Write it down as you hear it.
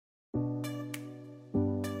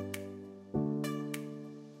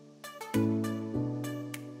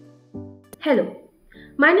Hello,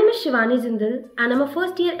 my name is Shivani Zindal and I'm a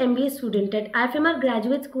first year MBA student at IFMR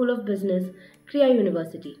Graduate School of Business, Krea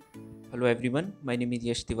University. Hello everyone, my name is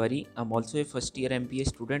Yash Tiwari. I'm also a first year MBA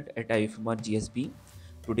student at IFMR GSB.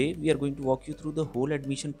 Today we are going to walk you through the whole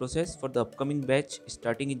admission process for the upcoming batch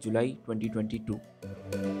starting in July 2022.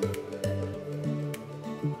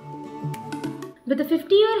 With a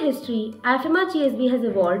 50-year history, IFMR GSB has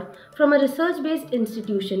evolved from a research-based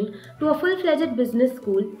institution to a full-fledged business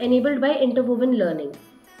school enabled by interwoven learning.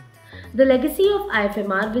 The legacy of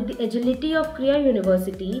IFMR with the agility of Krea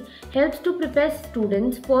University helps to prepare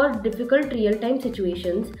students for difficult real-time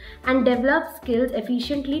situations and develop skills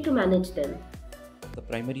efficiently to manage them. The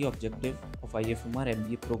primary objective of IFMR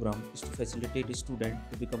MBA program is to facilitate a student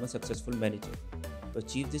to become a successful manager. To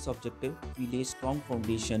achieve this objective, we lay a strong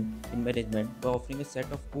foundation in management by offering a set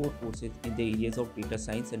of core courses in the areas of data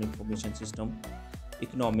science and information system,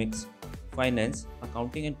 economics, finance,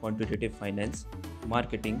 accounting and quantitative finance,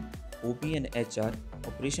 marketing, OB and HR,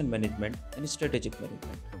 operation management, and strategic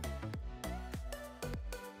management.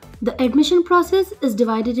 The admission process is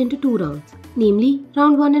divided into two rounds, namely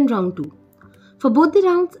Round 1 and Round 2. For both the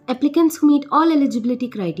rounds, applicants who meet all eligibility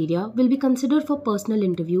criteria will be considered for personal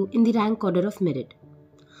interview in the rank order of merit.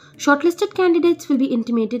 Shortlisted candidates will be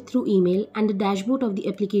intimated through email and the dashboard of the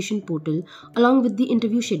application portal along with the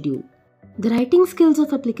interview schedule. The writing skills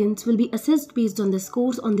of applicants will be assessed based on the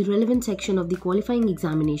scores on the relevant section of the qualifying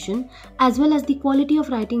examination as well as the quality of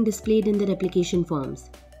writing displayed in their application forms.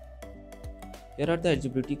 Here are the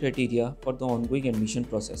eligibility criteria for the ongoing admission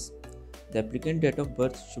process. The applicant date of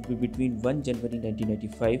birth should be between 1 January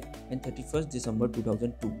 1995 and 31st December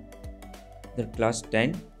 2002. The class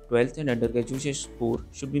 10, 12th and undergraduate score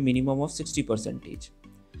should be minimum of 60%.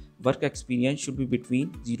 Work experience should be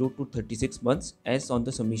between 0 to 36 months as on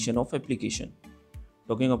the submission of application.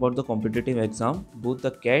 Talking about the competitive exam, both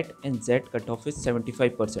the CAT and ZET cutoff is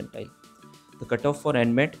 75 percentile. The cutoff for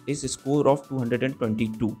NMAT is a score of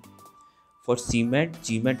 222. For CMAT,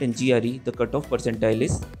 GMAT and GRE, the cutoff percentile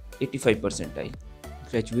is 85 percentile.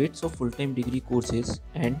 Graduates of full-time degree courses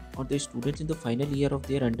and or the students in the final year of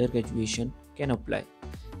their undergraduation can apply.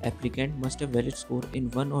 Applicant must have valid score in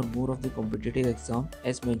one or more of the competitive exam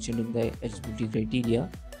as mentioned in the eligibility criteria.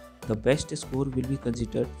 The best score will be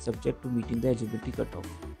considered subject to meeting the eligibility cutoff.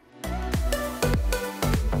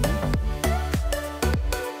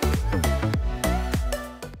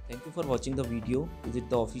 Thank you for watching the video. Visit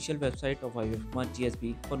the official website of IFMR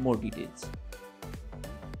GSB for more details.